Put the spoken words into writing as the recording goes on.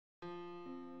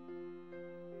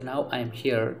Now I am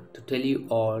here to tell you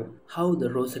all how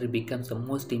the Rosary becomes the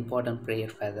most important prayer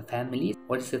for the families.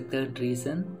 What is the third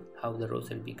reason how the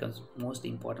Rosary becomes most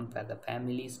important for the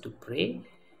families to pray?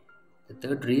 The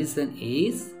third reason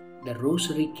is the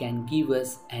Rosary can give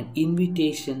us an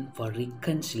invitation for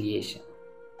reconciliation.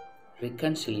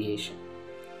 Reconciliation.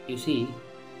 You see,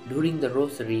 during the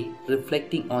Rosary,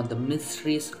 reflecting on the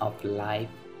mysteries of life,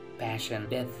 passion,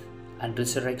 death, and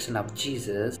resurrection of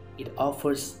Jesus, it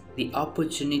offers the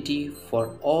opportunity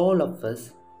for all of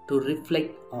us to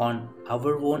reflect on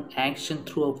our own action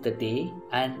throughout the day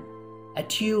and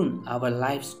attune our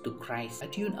lives to Christ,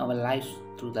 attune our lives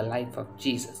to the life of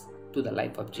Jesus, to the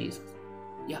life of Jesus.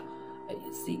 Yeah,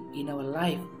 see, in our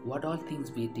life, what all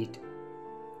things we did.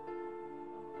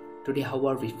 Today, how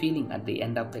are we feeling at the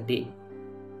end of the day?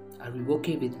 Are we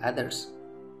okay with others?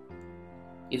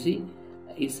 You see,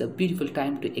 it's a beautiful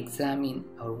time to examine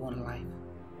our own life.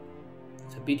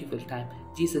 It's a beautiful time.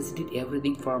 Jesus did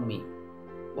everything for me.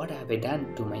 What have I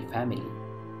done to my family?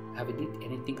 Have I did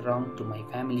anything wrong to my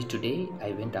family today?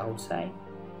 I went outside.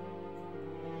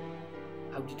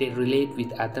 How did I relate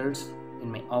with others in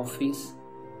my office?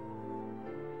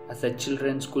 As a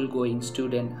children school going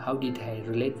student, how did I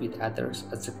relate with others?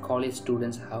 As a college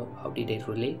students, how did I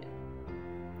relate?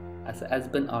 As a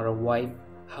husband or a wife,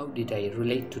 how did I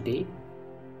relate today?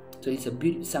 So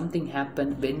it's something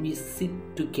happened when we sit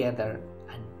together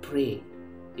and pray.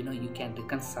 You can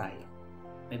reconcile.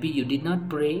 Maybe you did not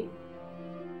pray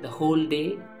the whole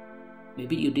day.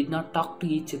 Maybe you did not talk to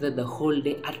each other the whole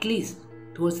day. At least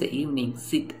towards the evening,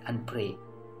 sit and pray.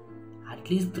 At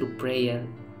least through prayer,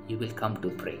 you will come to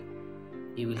pray.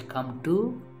 You will come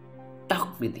to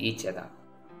talk with each other.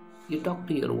 You talk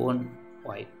to your own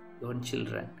wife, your own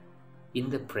children in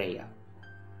the prayer.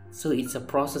 So it's a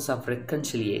process of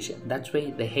reconciliation. That's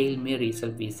why the Hail Mary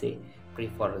itself we say, pray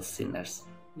for us sinners.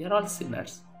 We are all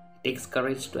sinners. It takes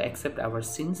courage to accept our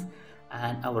sins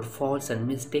and our faults and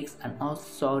mistakes and ask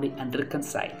sorry and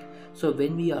reconcile. So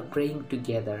when we are praying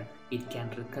together, it can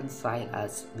reconcile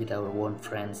us with our own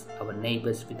friends, our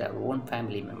neighbors, with our own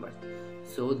family members.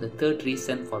 So the third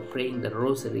reason for praying the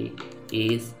Rosary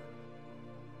is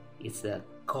a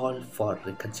call for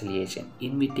reconciliation,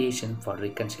 invitation for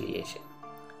reconciliation.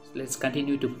 So let's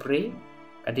continue to pray.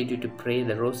 Continue to pray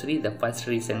the Rosary. The first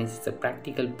reason is it's a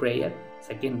practical prayer.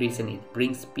 Second reason, it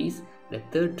brings peace. The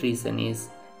third reason is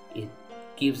it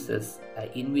gives us an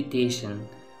invitation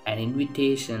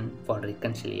for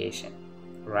reconciliation.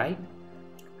 Right?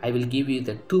 I will give you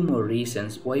the two more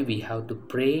reasons why we have to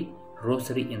pray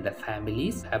Rosary in the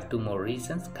families. I have two more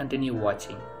reasons. Continue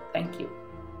watching. Thank you.